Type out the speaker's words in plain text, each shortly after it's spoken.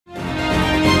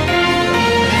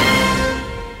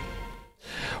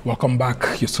Welcome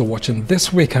back. You're still watching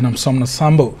This Week, and I'm Somna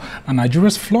Sambo. And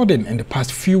Nigeria's flooding in the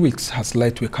past few weeks has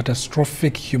led to a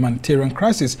catastrophic humanitarian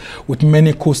crisis, with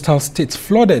many coastal states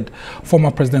flooded.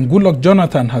 Former President Goodluck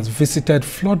Jonathan has visited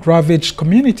flood-ravaged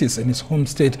communities in his home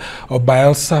state of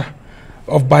Bayelsa,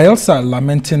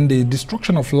 lamenting the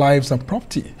destruction of lives and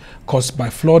property caused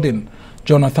by flooding.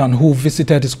 Jonathan, who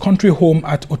visited his country home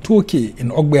at Otoke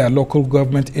in Ogbeya local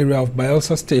government area of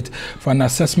Bayelsa State for an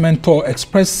assessment tour,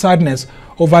 expressed sadness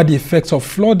over the effects of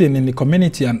flooding in the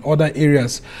community and other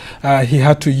areas. He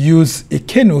had to use a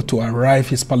canoe to arrive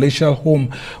his palatial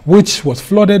home, which was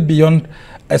flooded beyond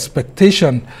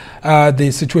expectation.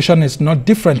 The situation is not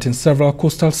different in several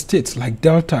coastal states like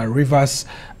Delta, Rivers,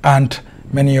 and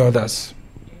many others.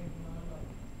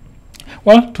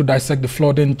 Well, to dissect the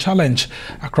flooding challenge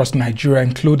across Nigeria,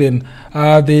 including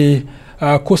the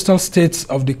coastal states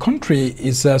of the country,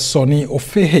 is Sonny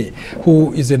Ofehe,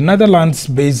 who is a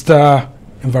Netherlands-based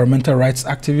environmental rights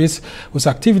activist whose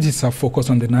activities have focused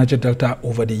on the Niger Delta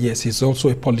over the years. He's also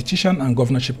a politician and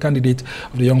governorship candidate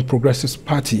of the Young Progressives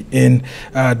Party in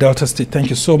Delta State.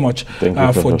 Thank you so much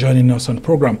for joining us on the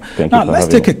program. Now, let's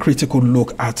take a critical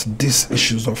look at these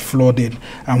issues of flooding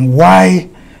and why,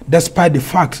 despite the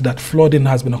fact that flooding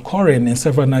has been occurring in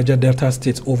several Niger Delta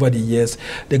states over the years,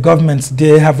 the governments,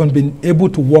 they haven't been able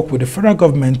to work with the federal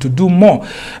government to do more.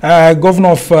 Governor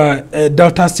of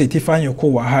Delta State, Ifeanyi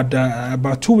Okowa, had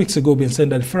about 2 weeks ago been saying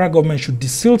that the federal government should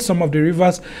desil some of the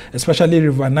rivers, especially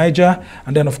River Niger,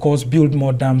 and then, of course, build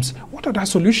more dams. What other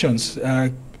solutions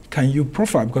can you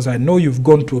profile? Because I know you've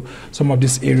gone to some of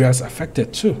these areas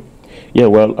affected too. Yeah,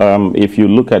 well, if you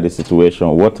look at the situation,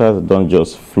 water don't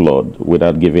just flood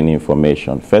without giving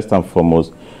information. First and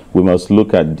foremost, we must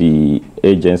look at the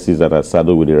agencies that are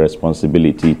saddled with the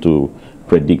responsibility to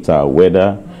predict our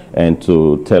weather and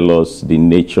to tell us the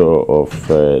nature of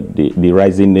the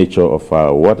rising nature of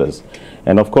our waters.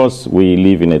 And of course, we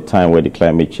live in a time where the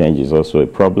climate change is also a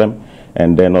problem,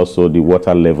 and then also the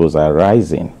water levels are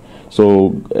rising. So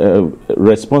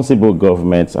responsible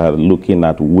governments are looking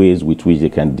at ways with which they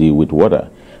can deal with water.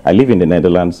 I live in the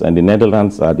Netherlands, and the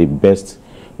Netherlands are the best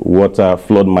water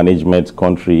flood management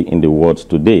country in the world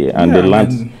today. And the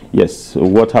land, yes,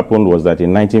 what happened was that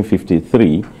in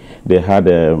 1953, they had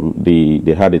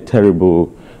a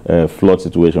terrible flood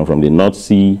situation from the North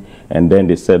Sea, and then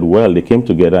they said, well, they came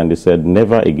together and they said,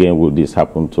 never again will this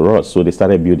happen to us. So they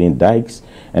started building dikes,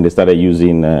 and they started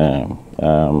using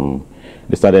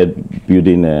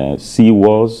sea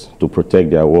walls to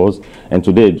protect their walls. And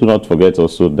today, do not forget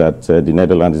also that the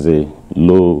Netherlands is a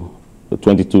low,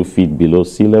 22 feet below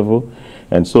sea level.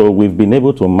 And so we've been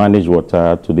able to manage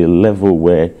water to the level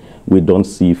where we don't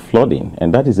see flooding.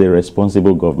 And that is a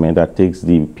responsible government that takes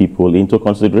the people into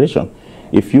consideration.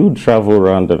 If you travel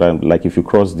around, like if you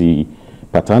cross the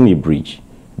Patani Bridge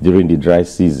during the dry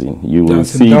season, you will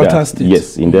see that,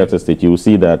 yes, in Delta State, you will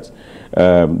see that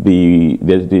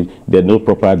there's no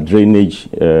proper drainage,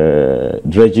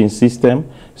 dredging system.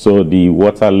 So the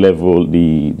water level,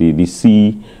 the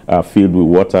sea are filled with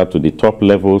water to the top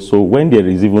level. So when there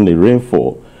is even a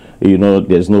rainfall, you know,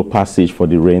 there's no passage for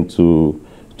the rain to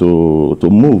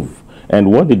move.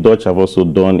 And what the Dutch have also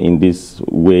done in this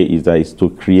way is to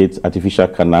create artificial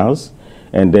canals.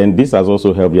 And then this has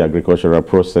also helped the agricultural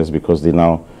process, because they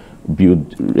now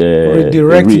build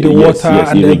redirect the water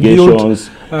and irrigations.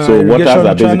 So waters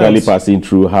are basically passing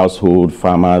through household,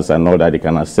 farmers, and all that. They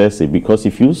can access it, because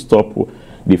if you stop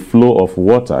the flow of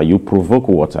water, you provoke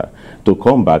water to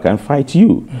come back and fight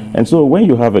you. And so when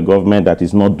you have a government that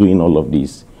is not doing all of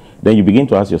this, then you begin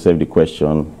to ask yourself the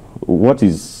question, what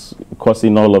is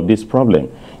causing all of this problem?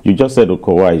 You just said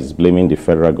Okowa is blaming the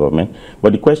federal government,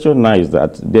 but the question now is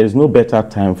that there is no better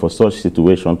time for such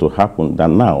situation to happen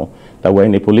than now that we're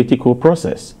in a political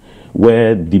process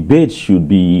where debate should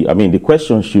be, I mean, the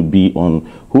question should be on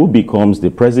who becomes the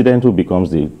president, who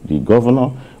becomes the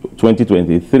governor.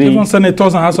 2023. Even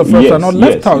senators and House of Reps are not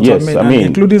left out, I mean,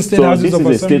 including state houses of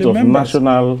assembly members. So this is a state of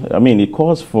national, I mean, it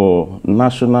calls for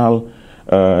national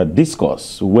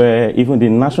discourse, where even the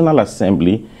National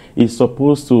Assembly is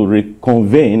supposed to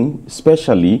reconvene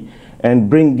specially and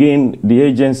bring in the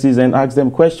agencies and ask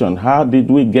them questions. How did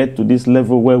we get to this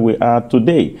level where we are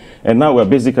today? And now we're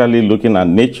basically looking at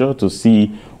nature to see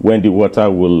when the water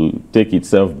will take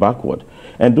itself backward.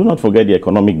 And do not forget the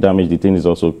economic damage the thing is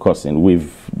also causing.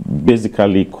 We've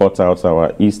basically cut out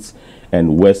our east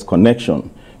and west connection,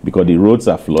 because the roads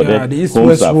are flooded, yeah, the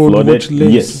east-west road flooded. Which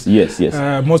links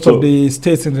most of the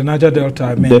states in the Niger Delta.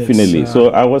 I mean, definitely. So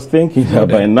I was thinking that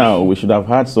by now we should have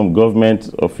had some government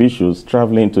officials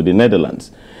traveling to the Netherlands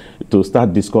to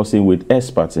start discussing with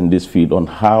experts in this field on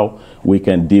how we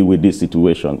can deal with this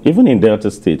situation. Even in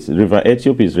Delta States, River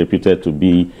Ethiopia is reputed to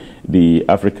be the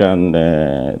African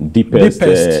deepest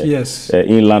yes.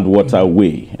 Inland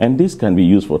waterway. And this can be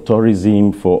used for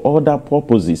tourism, for other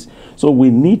purposes. So we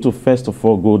need to first of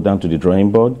all go down to the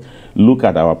drawing board, look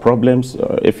at our problems.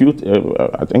 I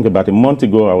think about a month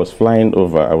ago, I was flying to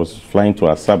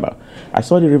Asaba. I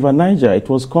saw the River Niger. It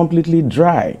was completely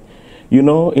dry. You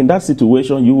know, in that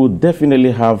situation, you would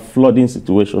definitely have flooding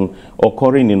situation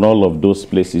occurring in all of those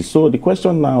places. So the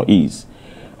question now is,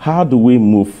 how do we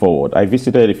move forward? I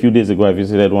visited a few days ago, I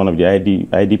visited one of the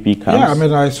IDP camps. Yeah, I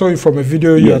mean, I saw you from a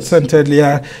video you had sent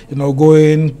earlier, you know,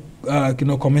 going, you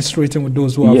know, commiserating with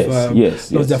those who have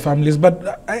lost their families.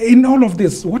 But in all of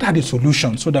this, what are the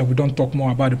solutions so that we don't talk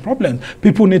more about the problems?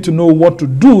 People need to know what to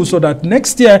do so that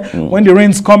next year, when the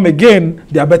rains come again,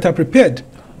 they are better prepared.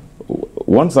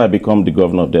 Once I become the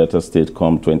governor of Delta State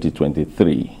come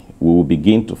 2023, we will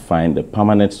begin to find a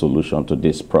permanent solution to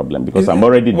this problem, because I'm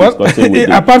already discussing with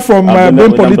apart from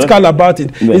being political about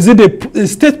it, is it a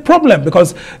state problem?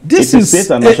 Because this is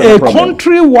a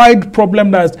countrywide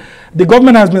problem that the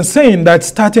government has been saying, that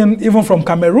starting even from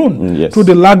Cameroon through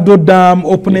the Lagdo Dam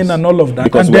opening and all of that.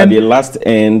 Because and we're the last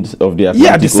end of the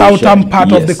Atlantic the southern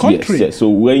part of the country. Yes. So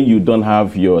when you don't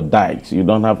have your dikes, you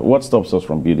don't have, what stops us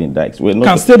from building dikes?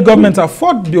 Can state governments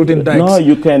afford building dikes? No,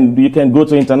 you can go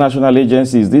to international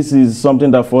agencies. This is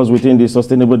something that falls within the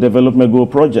Sustainable Development Goal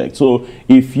project. So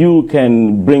if you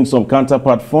can bring some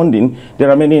counterpart funding, there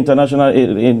are many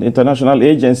international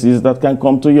agencies that can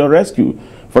come to your rescue.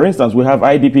 For instance, we have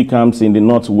IDP camps in the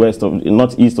northeast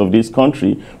of this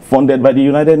country, funded by the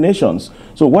United Nations.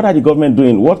 So what are the government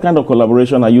doing? What kind of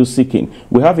collaboration are you seeking?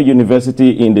 We have a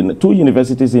university two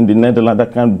universities in the Netherlands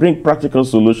that can bring practical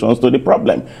solutions to the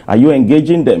problem. Are you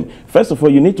engaging them? First of all,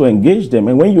 you need to engage them.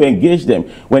 And when you engage them,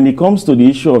 when it comes to the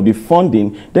issue of the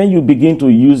funding, then you begin to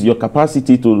use your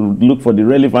capacity to look for the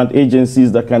relevant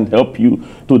agencies that can help you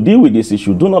to deal with this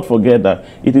issue. Do not forget that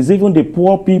it is even the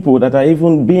poor people that are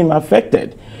even being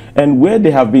affected. And where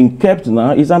they have been kept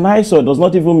now is an eyesore. It does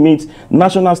not even meet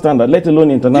national standard, let alone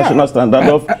international standard.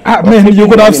 I mean, you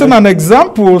could have seen an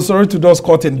example, sorry to just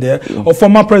cut in there, of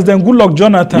former President Goodluck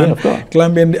Jonathan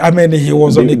climbing, I mean, he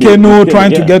was on a canoe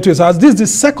trying to get to his house. This is the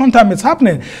second time it's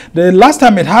happening. The last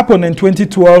time it happened in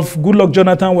 2012, Goodluck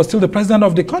Jonathan was still the president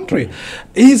of the country.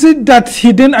 Is it that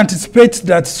he didn't anticipate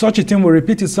that such a thing will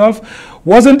repeat itself?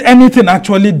 Wasn't anything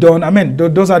actually done? I mean,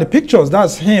 those are the pictures.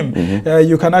 That's him.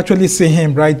 You can actually see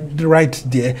him right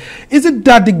there. Is it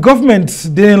that the government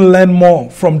didn't learn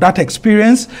more from that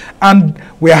experience, and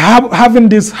we're having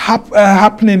this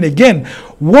happening again?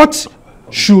 What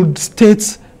should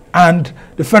states and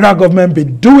the federal government be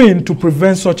doing to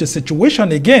prevent such a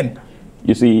situation again?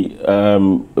 You see,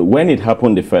 when it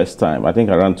happened the first time, I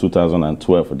think around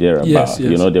 2012 or thereabout,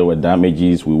 you know, there were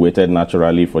damages. We waited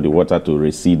naturally for the water to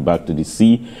recede back to the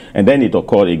sea, and then it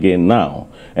occurred again now.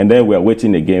 And then we're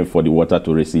waiting again for the water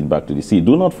to recede back to the sea.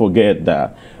 Do not forget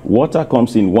that water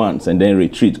comes in once and then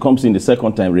retreats, comes in the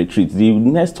second time, retreats. The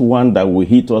next one that will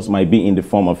hit us might be in the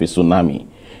form of a tsunami,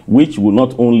 which will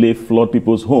not only flood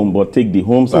people's home, but take the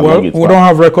homes along its path. We don't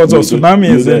have records of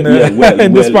tsunamis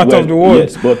in this part of the world.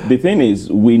 Yes, but the thing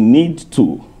is, we need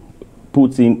to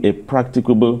put in a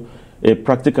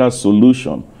practical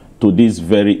solution to this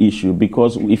very issue,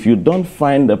 because if you don't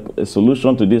find a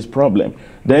solution to this problem,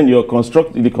 then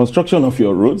the construction of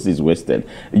your roads is wasted.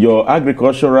 Your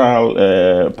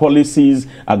agricultural policies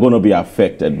are going to be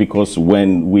affected, because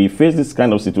when we face this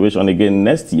kind of situation again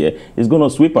next year, it's going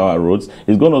to sweep our roads,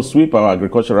 it's going to sweep our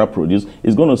agricultural produce,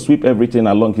 it's going to sweep everything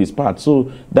along his path.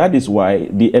 So that is why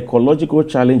the ecological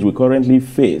challenge we currently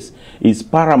face is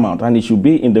paramount, and it should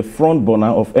be in the front burner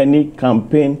of any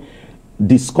campaign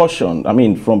discussion. I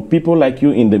mean, from people like you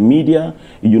in the media,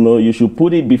 you know, you should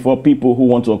put it before people who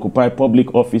want to occupy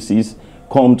public offices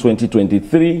come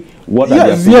 2023.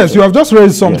 Yes, you have just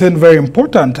raised something very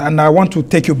important, and I want to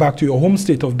take you back to your home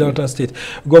state of Delta State.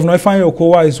 Governor Ofehe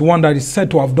Okowa is one that is said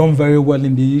to have done very well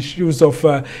in the issues of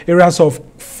areas of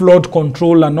flood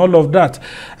control and all of that.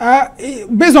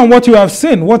 Based on what you have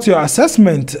seen, what's your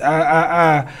assessment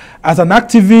as an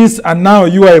activist, and now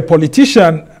you are a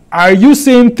politician? Are you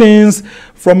seeing things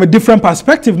from a different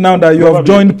perspective now that you have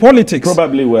joined politics?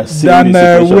 Probably we're seeing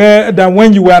than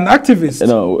when you were an activist.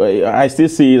 No, I still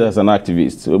see it as an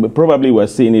activist. Probably we're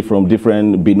seeing it from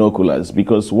different binoculars,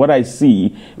 because what I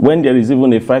see, when there is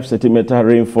even a 5-centimeter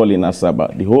rainfall in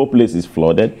Asaba, the whole place is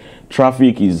flooded.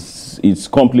 Traffic is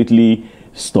completely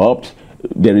stopped.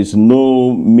 There is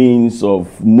no means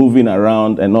of moving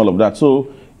around and all of that.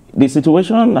 So the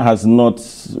situation has not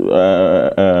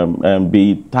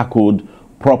been tackled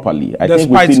properly.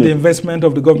 Despite the investment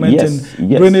of the government in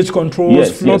drainage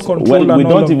controls, flood control, and all of that? We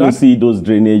don't even see those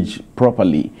drainage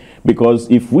properly. Because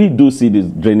if we do see this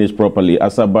drainage properly,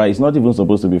 Asaba is not even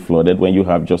supposed to be flooded when you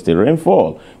have just a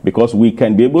rainfall. Because we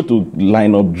can be able to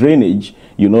line up drainage,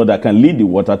 you know, that can lead the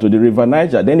water to the River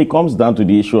Niger. Then it comes down to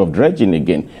the issue of dredging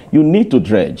again. You need to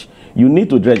dredge. You need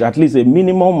to dredge at least a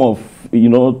minimum of, you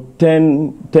know,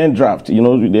 10 draft, you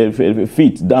know,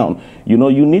 feet down. You know,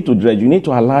 you need to dredge. You need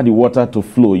to allow the water to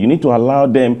flow. You need to allow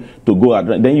them to go out.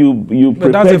 Then you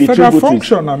prepare that's a the federal tributaries.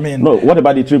 Function, I mean. No, what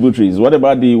about the tributaries? What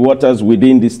about the waters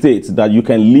within the states that you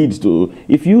can lead to?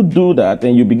 If you do that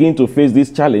and you begin to face this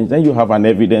challenge, then you have an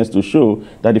evidence to show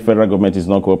that the federal government is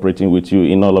not cooperating with you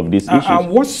in all of these issues.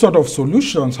 And what sort of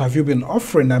solutions have you been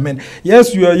offering? I mean,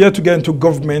 yes, you are here to get into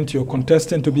government. You're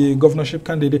contesting to be a governorship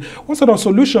candidate. What sort of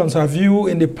solutions have you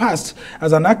in the past,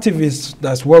 as an activist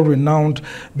that's well-renowned,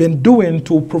 been doing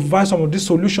to provide some of these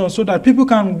solutions so that people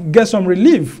can get some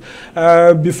relief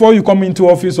before you come into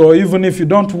office, or even if you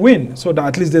don't win, so that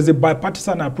at least there's a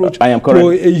bipartisan approach to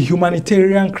a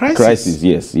humanitarian crisis?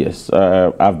 Yes.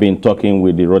 I've been talking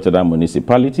with the Rotterdam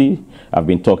municipality. I've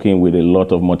been talking with a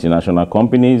lot of multinational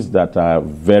companies that are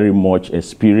very much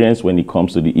experienced when it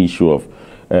comes to the issue of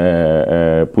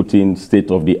putting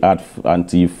state-of-the-art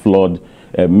anti-flood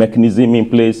mechanism in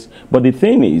place. But the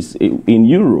thing is, in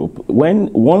Europe,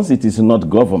 once it is not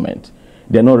government,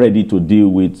 they're not ready to deal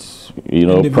with, you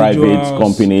know, private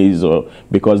companies, or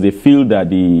because they feel that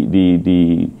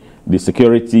the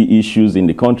security issues in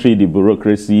the country, the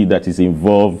bureaucracy that is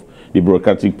involved, the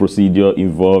bureaucratic procedure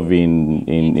involved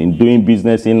in doing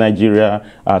business in Nigeria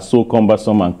are so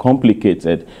cumbersome and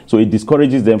complicated. So it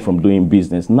discourages them from doing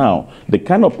business. Now, the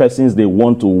kind of persons they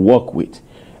want to work with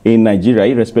in Nigeria,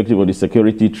 irrespective of the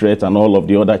security threat and all of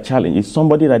the other challenges,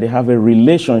 somebody that they have a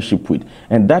relationship with.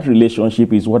 And that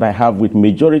relationship is what I have with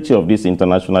majority of these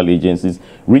international agencies,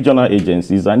 regional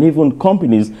agencies, and even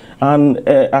companies and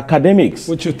academics.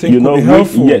 Which you think will be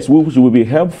helpful? Yes, which will be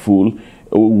helpful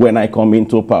when I come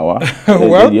into power.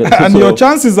 Well, and your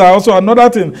chances are also another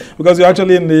thing, because you're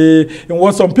actually in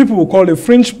what some people will call a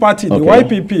fringe party, the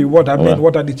YPP. What I mean,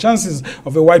 what are the chances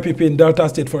of a YPP in Delta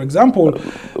State, for example,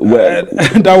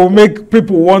 that will make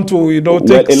people want to, you know,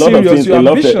 take serious your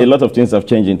ambition? A lot of things have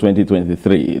changed in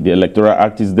 2023. The Electoral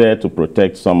Act is there to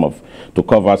protect to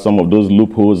cover some of those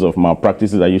loopholes of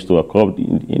malpractices that used to occur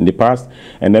in the past,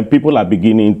 and then people are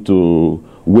beginning to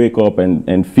wake up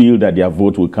and feel that their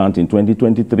vote will count in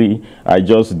 2023. I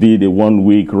just did a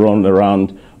 1-week run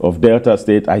around of Delta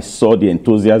State. I saw the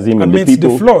enthusiasm in the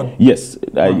people. The flood? Yes,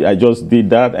 I just did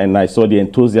that, and I saw the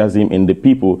enthusiasm in the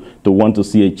people to want to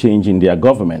see a change in their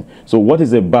government. So what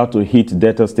is about to hit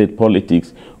Delta State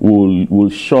politics will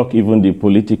shock even the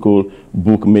political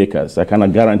bookmakers. I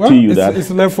cannot guarantee you that.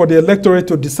 It's left for the electorate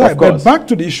to decide. But back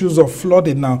to the issues of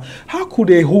flooding now. How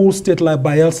could a whole state like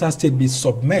Bayelsa State be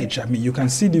submerged? I mean, you can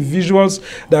see the visuals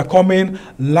that are coming,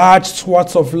 large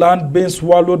swaths of land being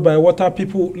swallowed by water,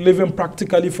 people living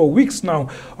practically for weeks now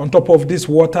on top of this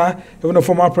water. Even the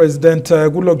former president,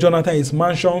 Goodluck Jonathan, his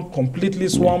mansion completely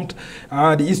swamped,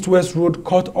 the east-west road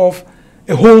cut off,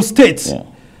 a whole state. Yeah.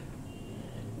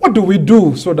 What do we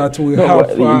do so that we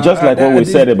have... just like what we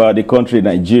said about the country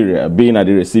Nigeria being at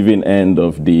the receiving end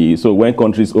of the... So when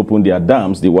countries open their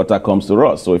dams, the water comes to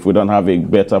us. So if we don't have a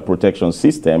better protection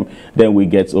system, then we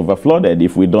get overflooded.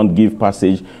 If we don't give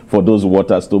passage for those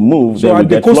waters to move, then we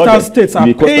get flooded. So the coastal states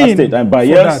are paying for that. And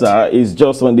Bayelsa is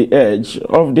just on the edge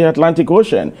of the Atlantic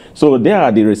Ocean. So they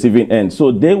are the receiving end.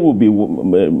 So they will be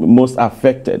most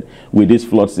affected with this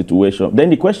flood situation.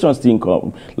 Then the questions still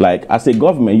come, like, as a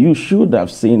government, you should have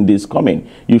seen this coming.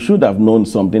 You should have known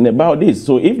something about this.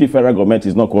 So if the federal government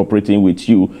is not cooperating with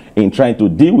you in trying to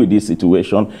deal with this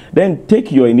situation, then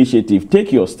take your initiative,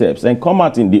 take your steps, and come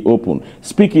out in the open.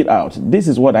 Speak it out. This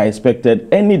is what I expected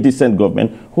any decent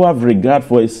government who have regard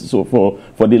for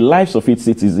the lives of its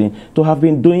citizens to have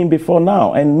been doing before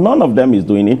now. And none of them is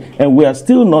doing it, and we are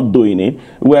still not doing it.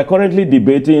 We are currently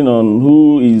debating on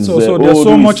who is so there's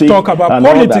so much talk about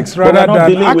politics rather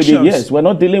than actions. Yes, we're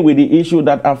not dealing with the issue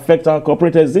that affects our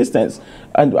corporate existence.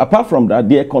 And apart from that,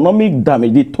 the economic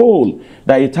damage, the toll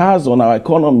that it has on our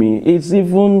economy, it's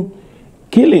even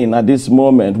killing at this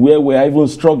moment, where we're even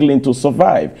struggling to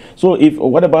survive. So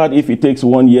what about if it takes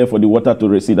 1 year for the water to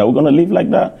recede? Are we going to live like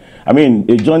that? I mean,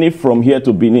 a journey from here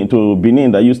to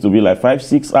Benin that used to be like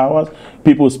 5-6 hours,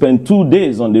 people spend 2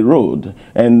 days on the road,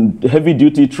 and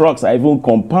heavy-duty trucks are even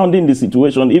compounding the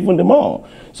situation even more.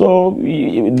 So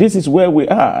this is where we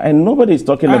are, and nobody is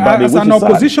talking about it. As an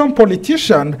opposition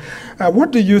politician,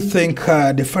 what do you think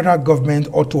the federal government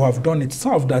ought to have done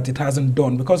itself that it hasn't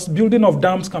done? Because building of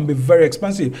dams can be very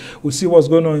expensive. We see what's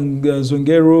going on in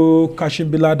Zungeru,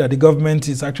 Kashimbila, that the government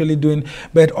is actually doing,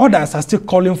 but others are still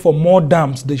calling for more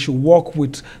dams. They should work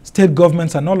with state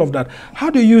governments and all of that. How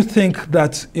do you think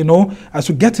that, as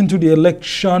we get into the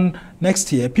election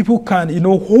next year, people can,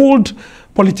 hold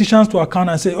politicians to account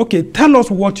and say, okay, tell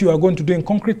us what you are going to do in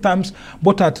concrete terms,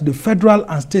 both at the federal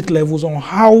and state levels, on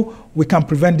how we can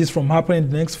prevent this from happening in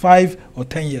the next 5 or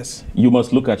 10 years? You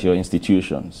must look at your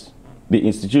institutions. The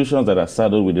institutions that are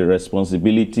saddled with the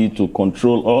responsibility to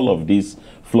control all of these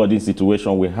flooding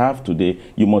situation we have today,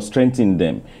 you must strengthen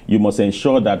them. You must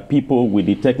ensure that people with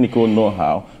the technical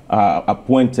know-how are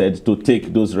appointed to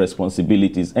take those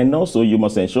responsibilities. And also you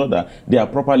must ensure that they are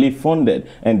properly funded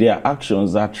and their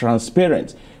actions are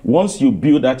transparent. Once you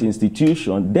build that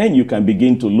institution, then you can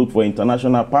begin to look for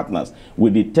international partners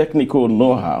with the technical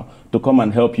know-how to come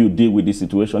and help you deal with the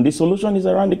situation. The solution is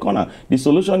around the corner. The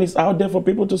solution is out there for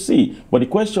people to see. But the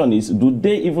question is, do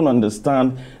they even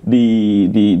understand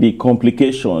the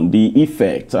complication, the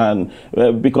effect? And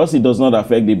because it does not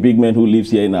affect the big man who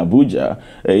lives here in Abuja,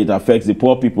 it affects the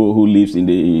poor people who lives in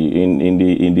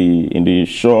the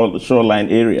shoreline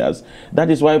areas.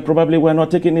 That is why probably we're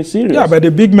not taking it serious. Yeah, but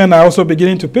the big men are also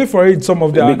beginning to pay for it. Some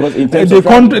of their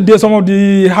some of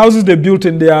the houses they built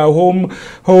in their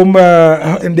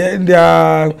in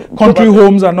their country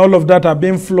homes and all of that are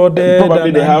being flooded.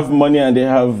 Probably they have money and they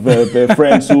have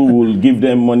friends who will give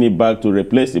them money back to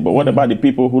replace it. But what about the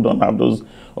people who don't have those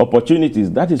opportunities?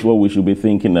 That is what we should be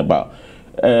thinking about.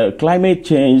 Climate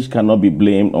change cannot be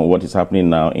blamed on what is happening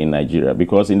now in Nigeria,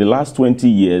 because in the last 20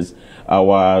 years,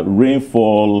 our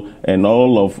rainfall and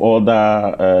all of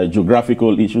other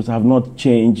geographical issues have not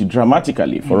changed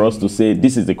dramatically for us to say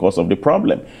this is the cause of the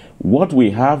problem. What we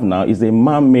have now is a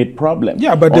man-made problem.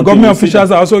 Yeah, but the government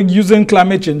officials are also using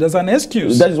climate change as an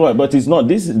excuse. That is why, but it's not.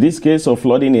 This case of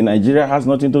flooding in Nigeria has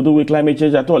nothing to do with climate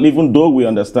change at all, even though we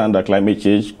understand that climate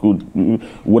change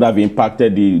would have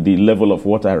impacted the level of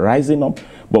water rising up.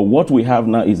 But what we have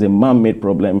now is a man-made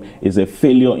problem, is a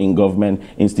failure in government,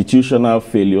 institutional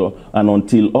failure, and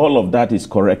until all of that is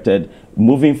corrected,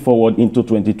 moving forward into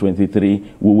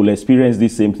 2023, we will experience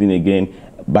this same thing again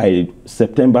by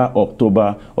September,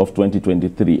 October of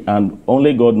 2023. And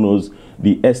only God knows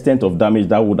the extent of damage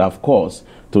that would have caused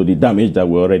to the damage that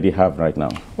we already have right now.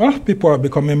 Well, people are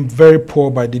becoming very poor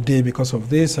by the day because of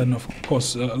this, and of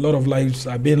course a lot of lives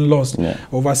are being lost,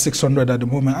 over 600 at the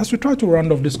moment. As we try to round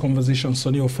off this conversation,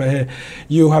 Sonny Ofehe,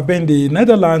 you have been in the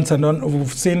Netherlands, and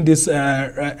we've seen this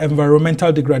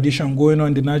environmental degradation going on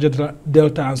in the Niger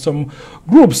Delta, and some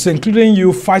groups, including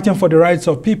you, fighting for the rights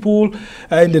of people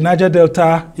in the Niger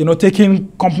Delta, taking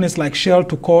companies like Shell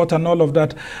to court and all of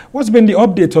that. What's been the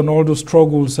update on all those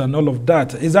struggles and all of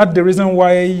that? Is that the reason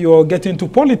why you're getting into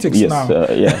politics now?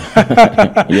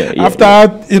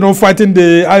 After fighting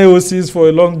the IOCs for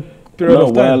a long period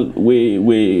of time. Well,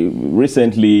 we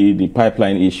recently, the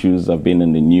pipeline issues have been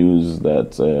in the news,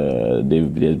 that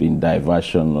there's been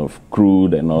diversion of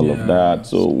crude and all of that.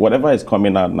 So whatever is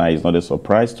coming out now is not a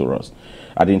surprise to us.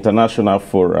 At the international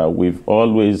fora, we've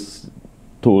always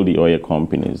told the oil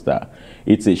companies that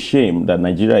it's a shame that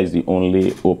Nigeria is the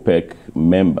only OPEC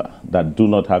member that do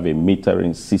not have a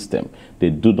metering system. They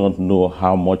do not know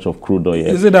how much of crude oil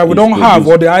is it that we don't have,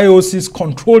 or the IOCs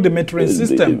control the metering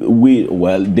system?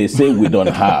 Well, they say we don't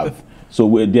have.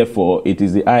 So therefore, it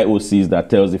is the IOCs that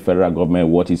tells the federal government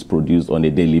what is produced on a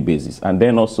daily basis. And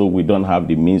then also, we don't have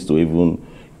the means to even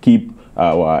keep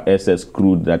our excess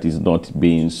crude that is not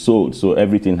being sold. So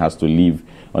everything has to leave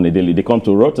on a daily. They come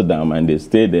to Rotterdam and they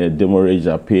stay there. Demurrage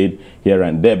are paid here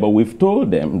and there. But we've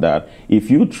told them that if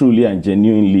you truly and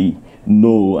genuinely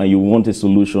know and you want a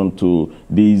solution to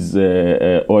these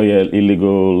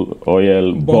illegal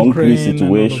oil bunkering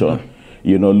situation,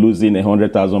 losing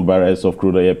 100,000 barrels of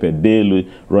crude oil per day,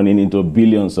 running into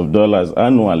billions of dollars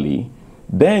annually,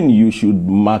 then you should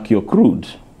mark your crude.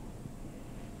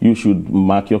 You should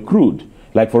mark your crude.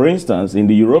 Like, for instance, in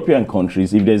the European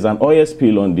countries, if there's an oil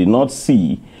spill on the North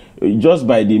Sea, just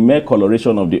by the mere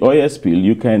coloration of the oil spill,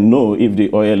 you can know if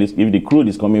the crude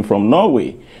is coming from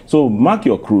Norway. So mark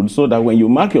your crude, so that when you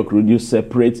mark your crude, you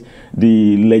separate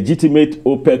the legitimate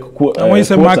OPEC quota. And when you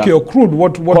say mark your crude,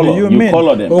 what do you mean? You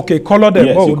color them. Okay, color them.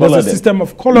 Yes, oh, there's a system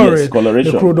of coloring. Yes,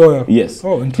 coloration. The crude oil. Yes.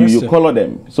 Oh, interesting. You color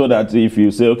them, so that if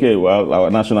you say, okay, well, our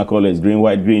national color is green,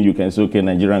 white, green, you can say, okay,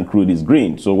 Nigerian crude is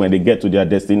green. So when they get to their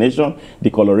destination, the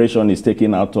coloration is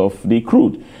taken out of the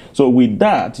crude. So with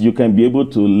that, you can be able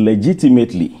to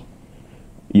legitimately,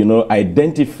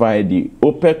 identify the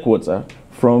OPEC quota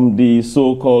from the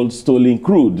so-called stolen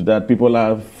crude that people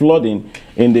are flooding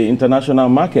in the international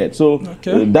market. So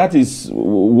that is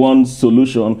one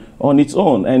solution on its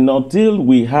own. And until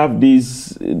we have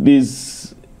this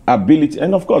ability,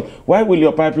 and of course, why will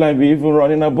your pipeline be even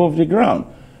running above the ground?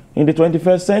 In the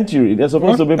 21st century, they're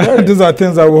supposed to be buried. These are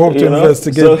things that we hope to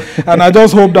investigate. And I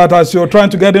just hope that as you're trying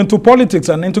to get into politics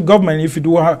and into government, if you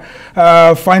do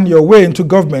find your way into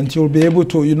government, you'll be able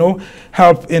to,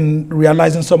 help in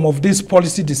realizing some of these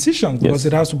policy decisions, because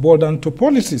it has to boil down to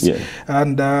policies.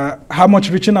 And how much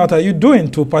reaching out are you doing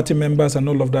to party members and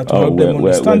all of that to help them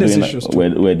understand these issues?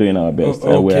 We're doing our best.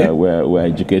 We're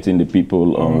educating the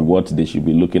people on what they should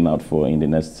be looking out for in the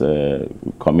next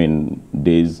coming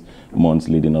days, months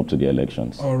leading up to the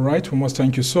elections. All right, we must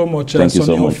thank you so much. Thank you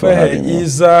so much for having me.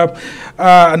 Is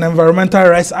an environmental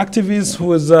rights activist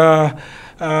who is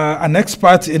an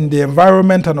expert in the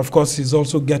environment, and of course he's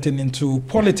also getting into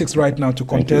politics right now to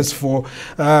contest for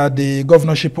the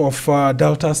governorship of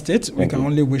Delta States. We can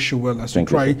only wish you well as you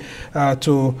try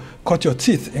to cut your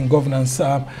teeth in governance.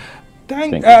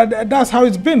 That's how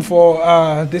it's been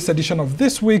for this edition of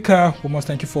This Week. We must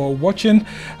thank you for watching,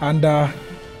 and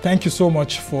thank you so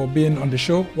much for being on the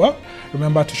show. Well,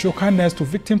 remember to show kindness to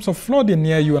victims of flooding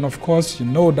near you. And of course, you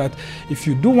know that if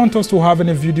you do want us to have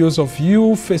any videos of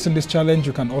you facing this challenge,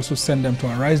 you can also send them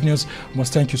to Arise News. We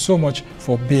must thank you so much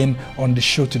for being on the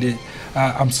show today.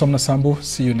 I'm Somna Sambo.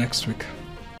 See you next week.